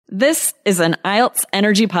This is an IELTS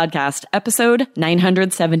Energy Podcast, episode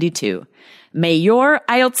 972. May your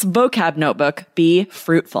IELTS vocab notebook be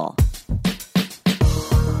fruitful.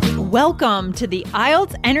 Welcome to the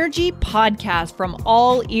IELTS Energy Podcast from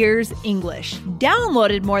All Ears English,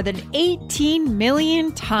 downloaded more than 18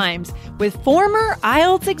 million times with former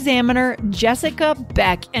IELTS examiner Jessica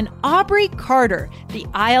Beck and Aubrey Carter, the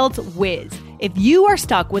IELTS whiz. If you are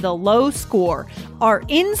stuck with a low score, our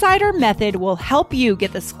insider method will help you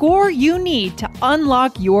get the score you need to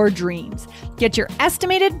unlock your dreams. Get your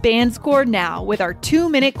estimated band score now with our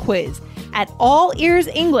 2-minute quiz at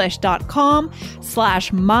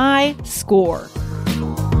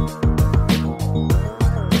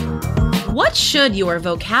allearsenglish.com/myscore. What should your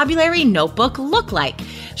vocabulary notebook look like?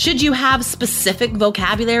 Should you have specific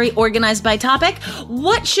vocabulary organized by topic?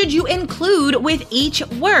 What should you include with each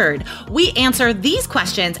word? We answer these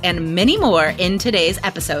questions and many more in today's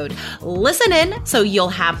episode. Listen in so you'll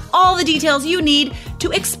have all the details you need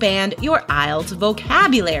to expand your IELTS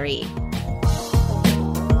vocabulary.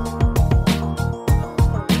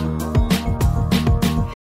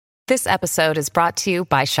 This episode is brought to you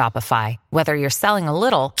by Shopify. Whether you're selling a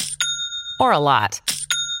little or a lot,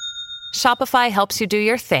 Shopify helps you do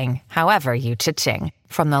your thing, however you cha-ching.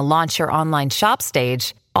 From the launch your online shop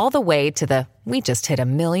stage, all the way to the we just hit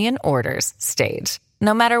 1 million orders stage.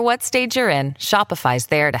 No matter what stage you're in, Shopify's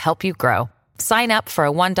there to help you grow. Sign up for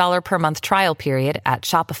a $1 per month trial period at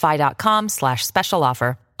shopify.com/special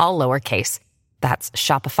offer, all lowercase. That's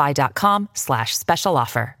shopify.com/special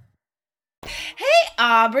offer. Hey,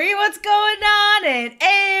 Aubrey, what's going on in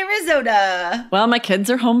Arizona? Well, my kids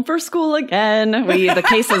are home for school again. The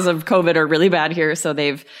cases of COVID are really bad here, so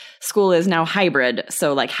school is now hybrid.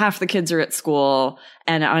 So like half the kids are at school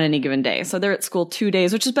and on any given day. So they're at school 2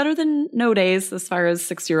 days, which is better than no days as far as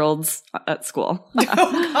 6-year-olds at school.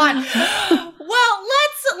 Oh, God. Well,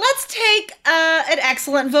 let's take an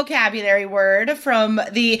excellent vocabulary word from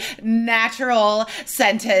the natural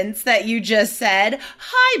sentence that you just said,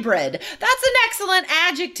 hybrid. That's an excellent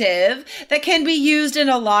adjective that can be used in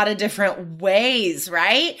a lot of different ways,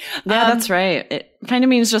 right? Yeah, that's right. It kind of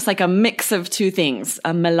means just like a mix of two things,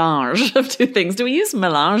 a mélange of two things. Do we use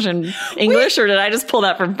mélange in English or did I just pull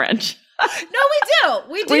that from French? No, we do.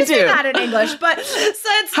 We do say that in English, but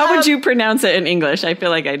since... How would you pronounce it in English? I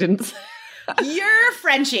feel like I didn't... You're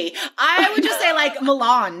Frenchy. I would just say like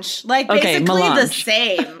melange, like basically the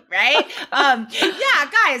same, right? Yeah,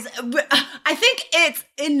 guys, I think it's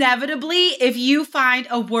inevitably, if you find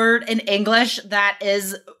a word in English that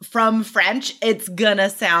is from French, it's gonna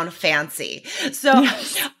sound fancy. So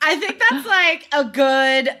I think that's like a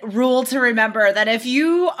good rule to remember, that if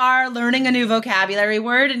you are learning a new vocabulary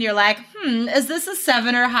word and you're like, is this a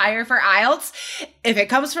 7 or higher for IELTS? If it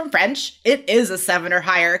comes from French, it is a 7 or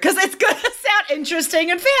higher because it's going to sound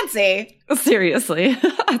interesting and fancy. Seriously.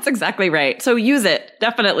 That's exactly right. So use it.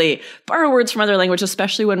 Definitely. Borrow words from other languages,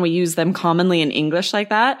 especially when we use them commonly in English like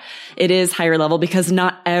that. It is higher level because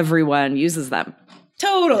not everyone uses them.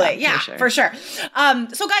 Totally. Yeah, for sure. So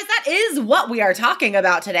guys, that is what we are talking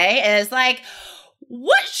about today, is like,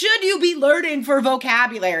 what should you be learning for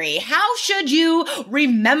vocabulary? How should you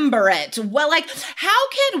remember it? Well, like, how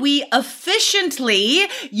can we efficiently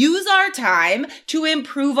use our time to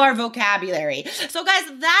improve our vocabulary? So, guys,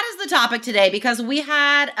 that is the topic today because we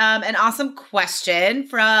had an awesome question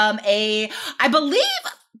from I believe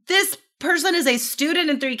this person is a student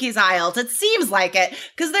in 3 Keys IELTS. It seems like it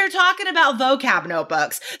because they're talking about vocab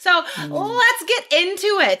notebooks. So let's get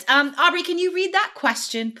into it. Aubrey, can you read that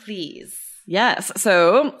question, please? Yes.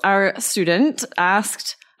 So our student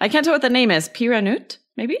asked, I can't tell what the name is, Piranut,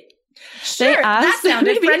 maybe? Sure, that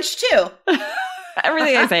sounded French too.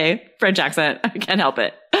 Everything I say, French accent, I can't help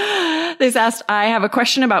it. They asked, I have a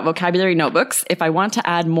question about vocabulary notebooks. If I want to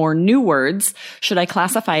add more new words, should I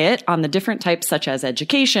classify it on the different types such as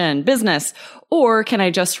education, business, or can I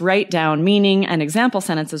just write down meaning and example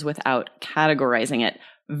sentences without categorizing it?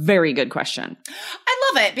 Very good question.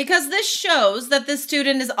 I love it because this shows that the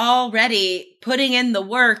student is already putting in the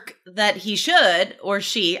work that he should, or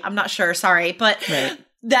she, I'm not sure, sorry, but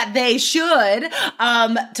that they should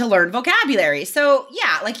to learn vocabulary. So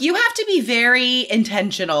yeah, like you have to be very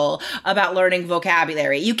intentional about learning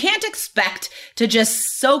vocabulary. You can't expect to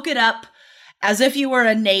just soak it up as if you were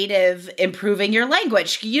a native improving your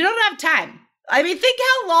language. You don't have time. I mean, think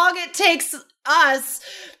how long it takes us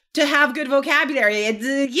to have good vocabulary.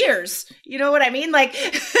 It's years. You know what I mean? Like,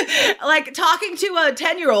 like talking to a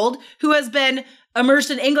 10-year-old who has been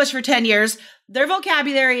immersed in English for 10 years, their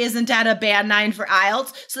vocabulary isn't at a band 9 for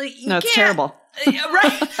IELTS. So it's terrible.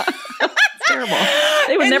 Right? It's terrible.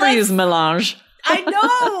 They would never use melange. I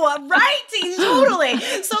know, right? Totally.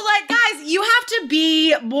 So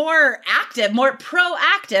more active, more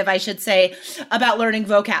proactive, I should say, about learning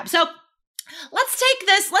vocab. So let's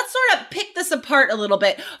sort of pick this apart a little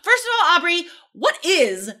bit. First of all, Aubrey, what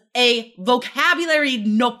is a vocabulary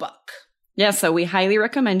notebook? Yeah, so we highly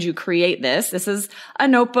recommend you create this. This is a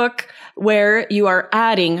notebook where you are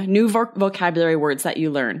adding new vocabulary words that you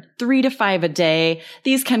learn, 3 to 5 a day.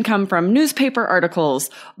 These can come from newspaper articles,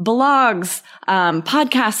 blogs,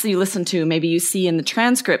 podcasts that you listen to. Maybe you see in the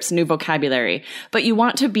transcripts new vocabulary, but you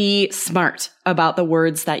want to be smart about the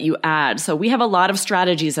words that you add. So we have a lot of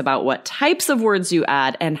strategies about what types of words you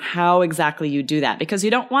add and how exactly you do that, because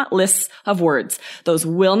you don't want lists of words. Those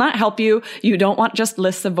will not help you. You don't want just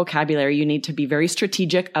lists of vocabulary. You need to be very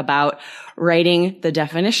strategic about writing the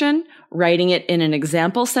definition, writing it in an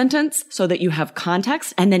example sentence so that you have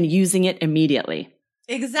context, and then using it immediately.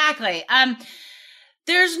 Exactly.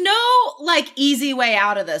 There's no easy way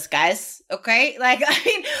out of this, guys. Okay.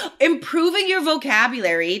 Improving your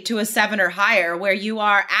vocabulary to a 7 or higher where you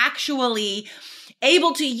are actually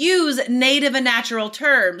able to use native and natural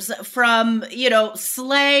terms from,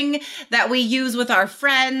 slang that we use with our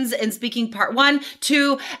friends in Speaking Part 1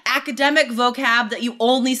 to academic vocab that you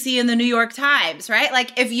only see in the New York Times,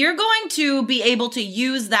 right? If you're going to be able to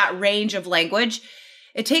use that range of language,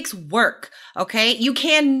 it takes work. Okay. You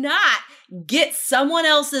cannot get someone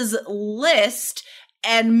else's list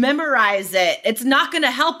and memorize it. It's not going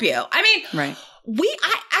to help you. Right.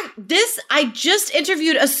 I just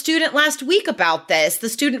interviewed a student last week about this, the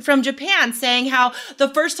student from Japan, saying how the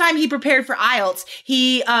first time he prepared for IELTS,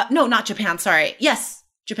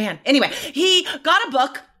 Japan. Anyway, he got a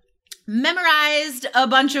book, memorized a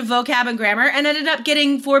bunch of vocab and grammar, and ended up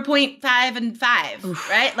getting 4.5 and 5, Oof.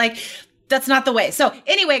 Right? That's not the way. So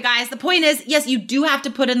anyway, guys, the point is, yes, you do have to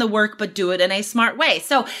put in the work, but do it in a smart way.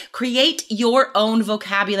 So create your own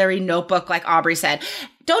vocabulary notebook, like Aubrey said.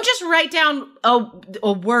 Don't just write down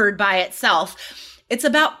a word by itself. It's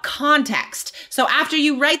about context. So after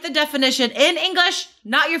you write the definition in English,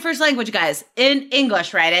 not your first language, guys, in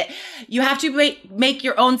English, write it. You have to make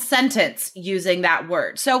your own sentence using that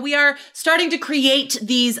word. So we are starting to create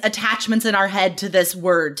these attachments in our head to this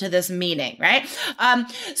word, to this meaning, right?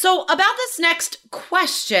 So about this next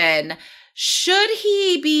question, should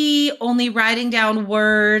he be only writing down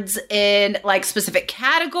words in specific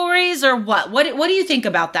categories or what? What do you think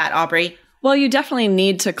about that, Aubrey? Well, you definitely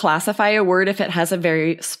need to classify a word if it has a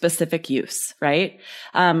very specific use, right?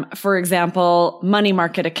 For example, money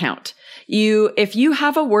market account. If you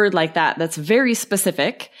have a word like that that's very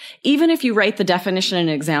specific, even if you write the definition in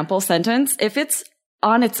an example sentence, if it's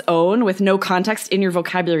on its own with no context in your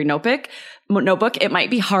vocabulary notebook, it might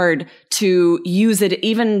be hard to use it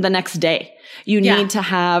even the next day. You need to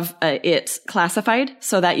have it classified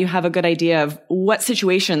so that you have a good idea of what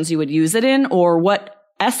situations you would use it in or what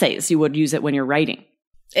essays you would use it when you're writing.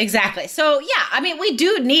 Exactly. So we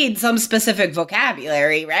do need some specific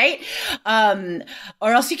vocabulary, right?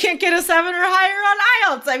 Or else you can't get a 7 or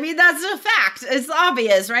higher on IELTS. That's a fact. It's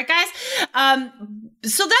obvious, right, guys?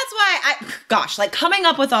 So that's why coming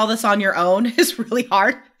up with all this on your own is really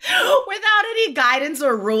hard without any guidance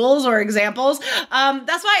or rules or examples.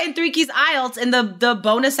 That's why in 3 Keys IELTS, in the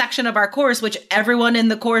bonus section of our course, which everyone in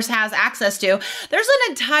the course has access to, there's an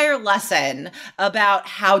entire lesson about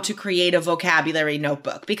how to create a vocabulary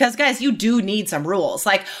notebook. Because guys, you do need some rules.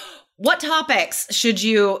 What topics should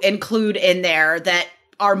you include in there that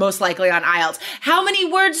are most likely on IELTS? How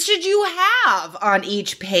many words should you have on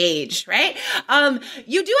each page, right? You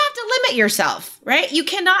do have to limit yourself, right? You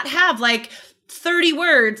cannot have 30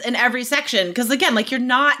 words in every section because again, you won't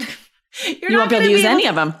be able to use any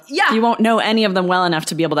of them. Yeah. You won't know any of them well enough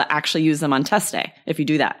to be able to actually use them on test day if you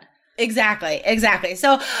do that. Exactly.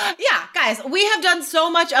 So yeah, guys, we have done so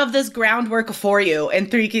much of this groundwork for you in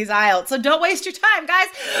 3 Keys IELTS. So don't waste your time, guys.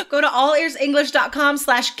 Go to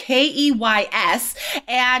allearsenglish.com/KEYS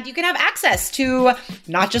and you can have access to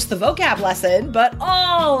not just the vocab lesson, but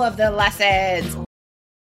all of the lessons.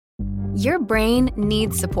 Your brain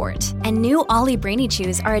needs support, and new Ollie Brainy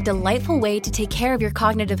Chews are a delightful way to take care of your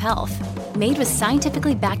cognitive health. Made with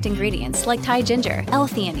scientifically backed ingredients like Thai ginger,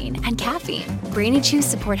 L-theanine, and caffeine, Brainy Chews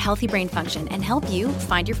support healthy brain function and help you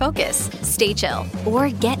find your focus, stay chill, or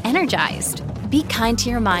get energized. Be kind to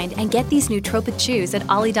your mind and get these nootropic chews at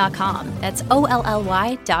ollie.com. That's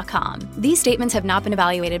OLLY.com. These statements have not been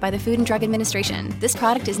evaluated by the Food and Drug Administration. This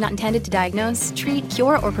product is not intended to diagnose, treat,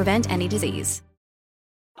 cure, or prevent any disease.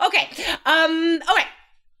 Okay.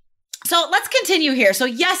 So let's continue here. So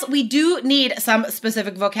yes, we do need some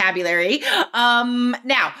specific vocabulary.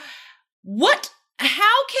 Now,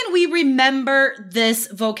 how can we remember this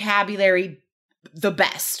vocabulary the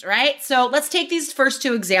best, right? So let's take these first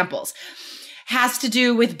 2 examples. has to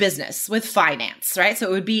do with business, with finance, right? So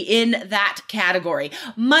it would be in that category.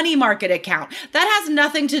 Money market account. That has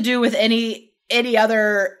nothing to do with any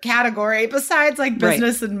other category besides like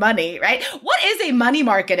business and money, right? What is a money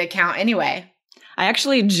market account anyway? I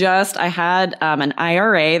had an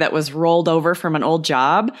IRA that was rolled over from an old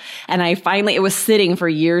job, and it was sitting for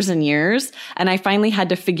years and years. And I finally had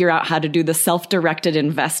to figure out how to do the self-directed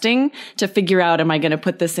investing to figure out, am I going to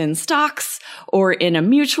put this in stocks or in a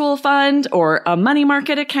mutual fund or a money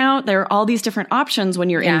market account? There are all these different options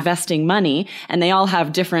when you're investing money, and they all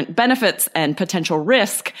have different benefits and potential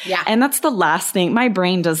risk. Yeah. And that's the last thing. My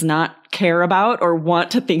brain does not care about or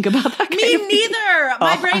want to think about that kind Me of thing. neither.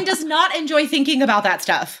 My brain does not enjoy thinking about that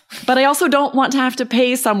stuff. But I also don't want to have to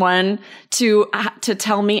pay someone to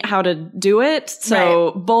tell me how to do it.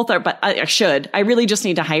 So both are, but I should. I really just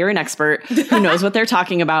need to hire an expert who knows what they're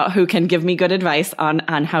talking about, who can give me good advice on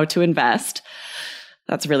how to invest.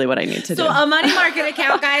 That's really what I need to do. So a money market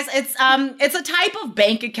account, guys, it's a type of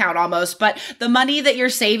bank account almost, but the money that you're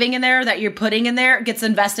saving in there, that you're putting in there, gets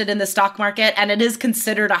invested in the stock market, and it is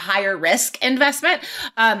considered a higher risk investment.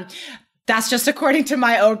 That's just according to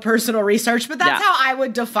my own personal research, but that's how I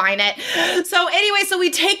would define it. So anyway, so we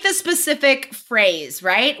take the specific phrase,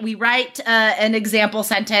 right? We write an example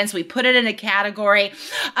sentence, we put it in a category.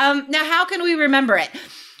 Now, how can we remember it?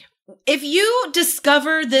 If you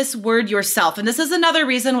discover this word yourself, and this is another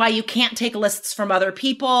reason why you can't take lists from other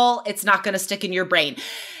people, it's not going to stick in your brain.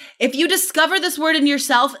 If you discover this word in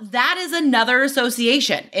yourself, that is another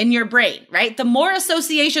association in your brain, right? The more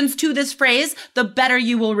associations to this phrase, the better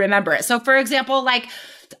you will remember it. So for example, like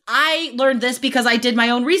I learned this because I did my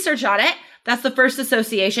own research on it. That's the first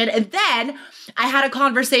association. And then I had a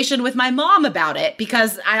conversation with my mom about it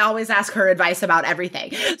because I always ask her advice about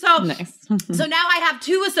everything. So, nice. So now I have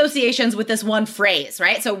two associations with this one phrase,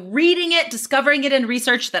 right? So reading it, discovering it in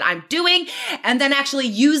research that I'm doing, and then actually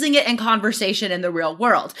using it in conversation in the real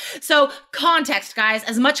world. So context, guys,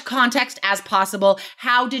 as much context as possible.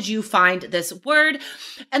 How did you find this word?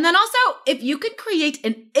 And then also, if you could create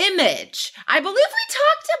an image. I believe we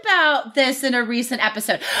talked about this in a recent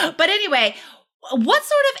episode. But anyway, what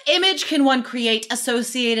sort of image can one create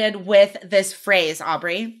associated with this phrase,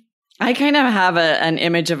 Aubrey? I kind of have an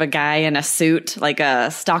image of a guy in a suit, like a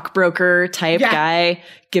stockbroker type guy,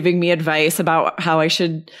 giving me advice about how I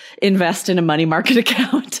should invest in a money market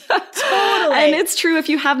account. Totally. And it's true, if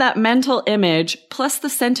you have that mental image plus the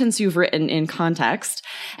sentence you've written in context,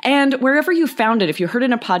 and wherever you found it, if you heard it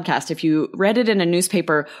in a podcast, if you read it in a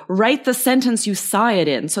newspaper, write the sentence you saw it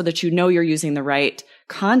in so that you know you're using the right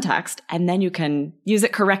context, and then you can use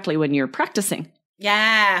it correctly when you're practicing.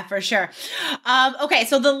 Yeah, for sure. Okay,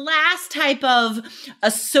 so the last type of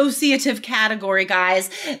associative category, guys,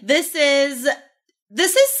 this is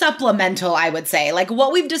supplemental, I would say. Like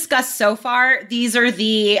what we've discussed so far, these are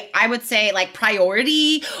the, I would say, like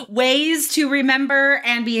priority ways to remember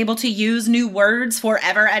and be able to use new words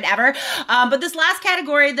forever and ever. But this last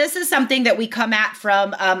category, this is something that we come at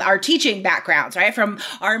from our teaching backgrounds, right? From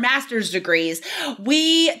our master's degrees.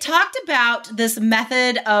 We talked about this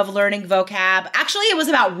method of learning vocab. Actually, it was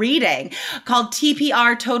about reading, called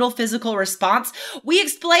TPR, Total Physical Response. We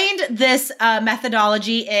explained this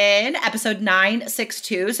methodology in episode 962,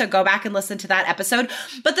 so go back and listen to that episode.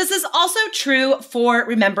 But this is also true for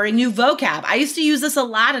remembering new vocab. I used to use this a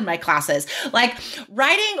lot in my classes, like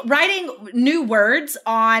writing new words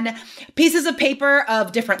on pieces of paper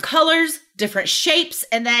of different colors, different shapes,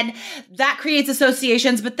 and then that creates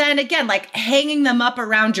associations. But then again, like hanging them up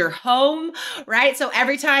around your home, right? So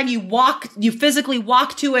every time you physically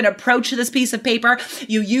walk to and approach this piece of paper,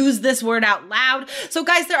 you use this word out loud. So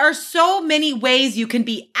guys, there are so many ways you can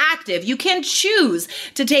be active. You can choose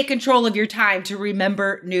to take control of your time to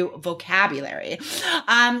remember new vocabulary.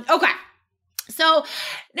 Okay. So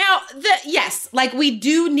now, yes, like we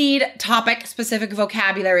do need topic-specific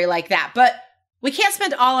vocabulary like that, but we can't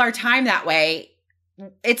spend all our time that way.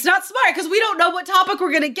 It's not smart because we don't know what topic we're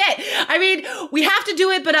going to get. I mean, we have to do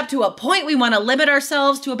it, but up to a point. We want to limit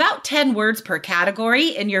ourselves to about 10 words per category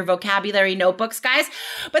in your vocabulary notebooks, guys.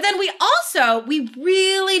 But then we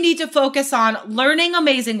really need to focus on learning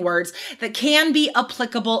amazing words that can be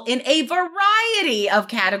applicable in a variety of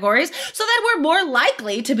categories so that we're more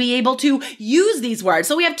likely to be able to use these words.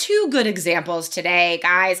 So we have two good examples today,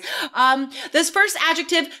 guys. This first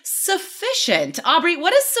adjective, sufficient. Aubrey,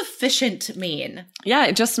 what does sufficient mean? Yeah,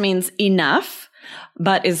 it just means enough,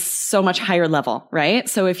 but is so much higher level, right?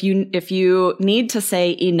 So if you need to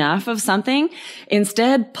say enough of something,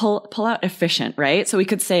 instead pull out efficient, right? So we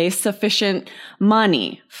could say sufficient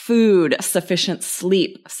money, food, sufficient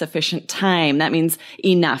sleep, sufficient time. That means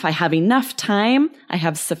enough. I have enough time. I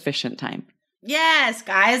have sufficient time. Yes,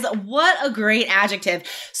 guys, what a great adjective.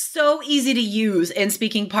 So easy to use in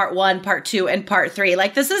speaking part 1, part 2, and part 3.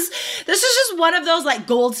 Like this is just one of those like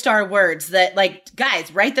gold star words that like,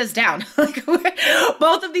 guys, write this down. Like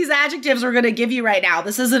both of these adjectives we're going to give you right now.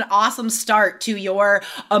 This is an awesome start to your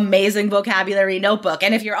amazing vocabulary notebook.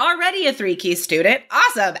 And if you're already a 3 Keys student,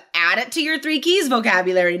 awesome. Add it to your 3 Keys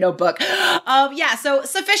vocabulary notebook. So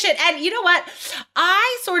sufficient. And you know what?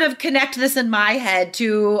 I sort of connect this in my head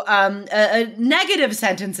to negative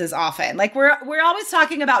sentences often. Like we're always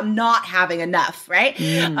talking about not having enough, right?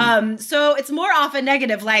 So it's more often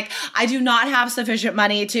negative, like I do not have sufficient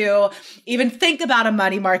money to even think about a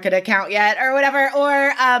money market account yet or whatever,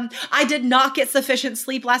 or I did not get sufficient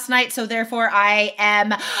sleep last night, so therefore I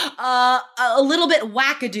am a little bit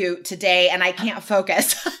wackadoo today and I can't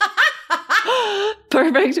focus.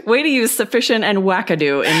 Perfect way to use sufficient and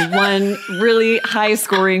wackadoo in one really high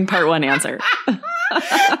scoring part 1 answer. That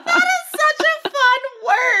is such a fun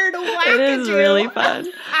word. Wackadoo. It is really fun.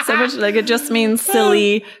 So much like it just means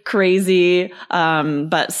silly, crazy,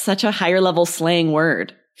 but such a higher level slang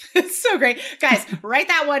word. It's so great. Guys, write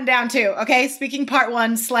that one down too, okay? Speaking part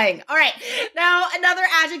 1, slang. All right. Now, another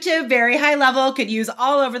adjective, very high level, could use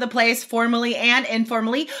all over the place, formally and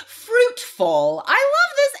informally. Fruitful. I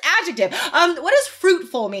love this adjective. What does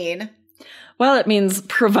fruitful mean? Well, it means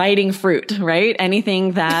providing fruit, right?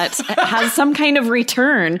 Anything that has some kind of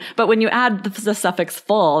return. But when you add the suffix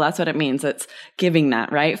full, that's what it means. It's giving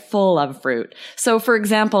that, right? Full of fruit. So for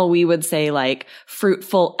example, we would say like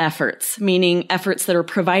fruitful efforts, meaning efforts that are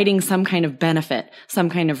providing some kind of benefit, some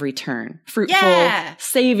kind of return. Fruitful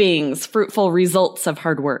savings, fruitful results of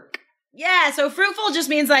hard work. Yeah, so fruitful just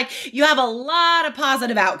means like you have a lot of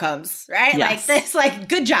positive outcomes, right? Yes. Like this, like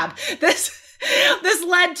good job. This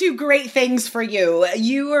led to great things for you.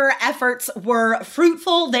 Your efforts were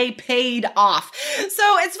fruitful. They paid off. So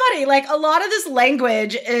it's funny, like a lot of this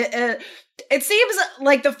language, it seems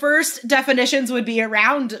like the first definitions would be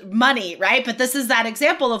around money, right? But this is that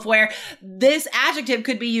example of where this adjective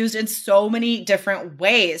could be used in so many different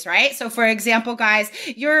ways, right? So for example, guys,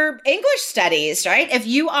 your English studies, right? If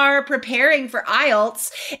you are preparing for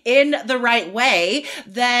IELTS in the right way,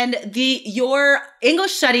 then your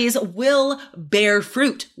English studies will bear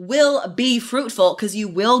fruit, will be fruitful, because you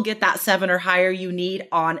will get that 7 or higher you need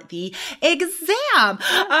on the exam.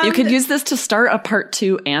 You could use this to start a part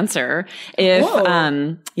 2 answer.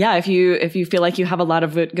 If you feel like you have a lot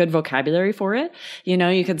of good vocabulary for it, you know,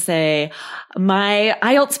 you could say, my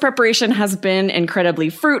IELTS preparation has been incredibly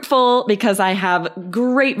fruitful because I have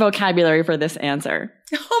great vocabulary for this answer.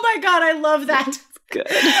 Oh my God, I love that. Good.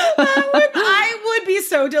 I would be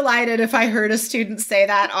so delighted if I heard a student say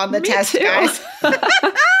that on the test, guys. Do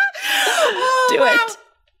it.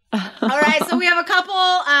 All right, so we have a couple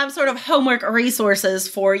sort of homework resources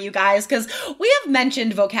for you guys because we have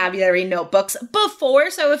mentioned vocabulary notebooks before.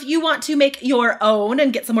 So if you want to make your own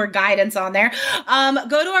and get some more guidance on there,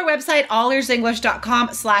 go to our website,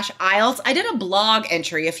 allearsenglish.com/IELTS. I did a blog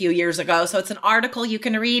entry a few years ago, so it's an article you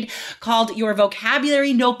can read called Your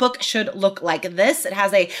Vocabulary Notebook Should Look Like This. It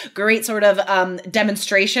has a great sort of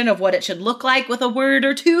demonstration of what it should look like with a word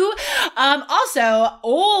or two. Also,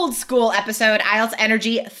 old school episode, IELTS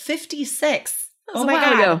Energy 56. Oh my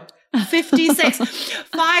God. 56.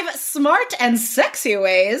 5 smart and sexy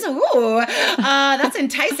ways. Ooh, that's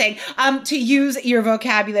enticing. To use your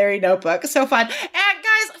vocabulary notebook. So fun. And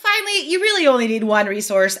guys, finally, you really only need one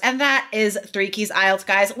resource, and that is 3 Keys IELTS,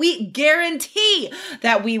 guys. We guarantee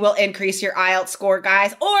that we will increase your IELTS score,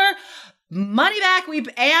 guys, or money back, we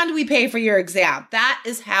pay for your exam. That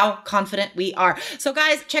is how confident we are. So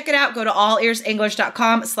guys, check it out. Go to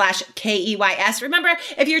allearsenglish.com/KEYS. Remember,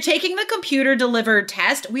 if you're taking the computer delivered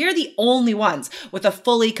test, we are the only ones with a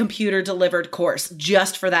fully computer delivered course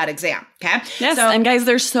just for that exam. Okay. Yes. And guys,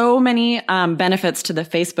 there's so many benefits to the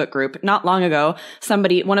Facebook group. Not long ago,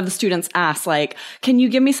 one of the students asked, like, can you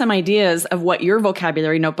give me some ideas of what your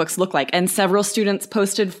vocabulary notebooks look like? And several students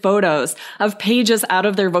posted photos of pages out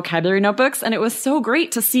of their vocabulary notebooks. And it was so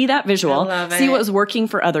great to see that visual, see what was working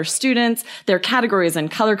for other students, their categories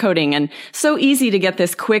and color coding. And so easy to get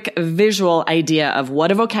this quick visual idea of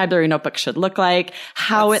what a vocabulary notebook should look like,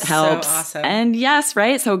 how it helps. So awesome. And yes,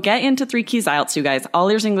 right? So get into 3 Keys IELTS, you guys,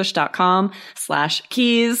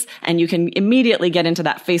 allearsenglish.com/keys. And you can immediately get into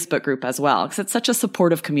that Facebook group as well, because it's such a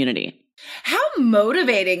supportive community. How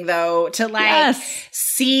motivating, though, to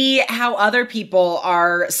see how other people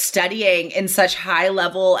are studying in such high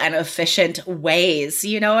level and efficient ways.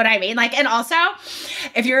 You know what I mean? Like, and also,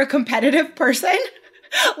 if you're a competitive person,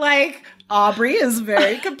 like, Aubrey is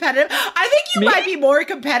very competitive. I think you might be more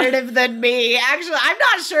competitive than me. Actually, I'm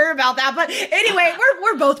not sure about that. But anyway,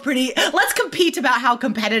 we're both pretty. Let's compete about how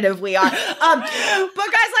competitive we are. But guys,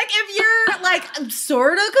 like if you're like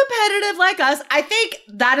sort of competitive like us, I think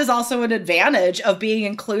that is also an advantage of being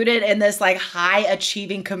included in this like high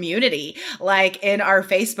achieving community, like in our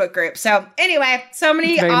Facebook group. So anyway, so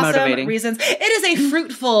many awesome motivating reasons. It is a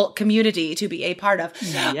fruitful community to be a part of.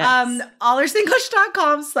 Yes.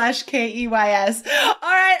 AllEarsEnglish.com/KEYS. All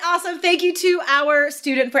right, awesome. Thank you to our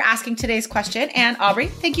student for asking today's question. And Aubrey,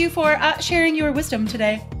 thank you for sharing your wisdom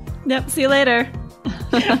today. Yep. See you later.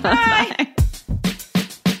 Bye.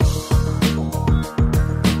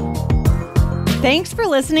 Thanks for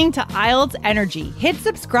listening to IELTS Energy. Hit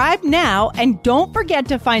subscribe now and don't forget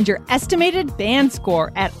to find your estimated band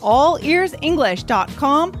score at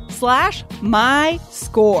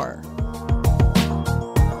allearsenglish.com/myscore.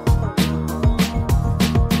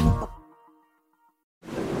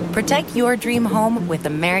 Protect your dream home with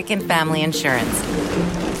American Family Insurance.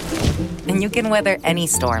 And you can weather any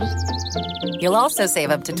storm. You'll also save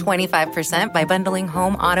up to 25% by bundling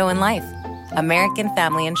home, auto, and life. American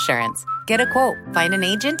Family Insurance. Get a quote. Find an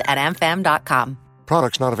agent at amfam.com.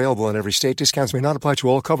 Products not available in every state. Discounts may not apply to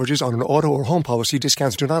all coverages on an auto or home policy.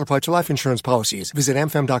 Discounts do not apply to life insurance policies. Visit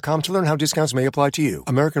amfam.com to learn how discounts may apply to you.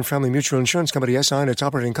 American Family Mutual Insurance Company, SI, and its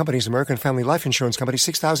operating companies, American Family Life Insurance Company,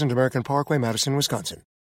 6000 American Parkway, Madison, Wisconsin.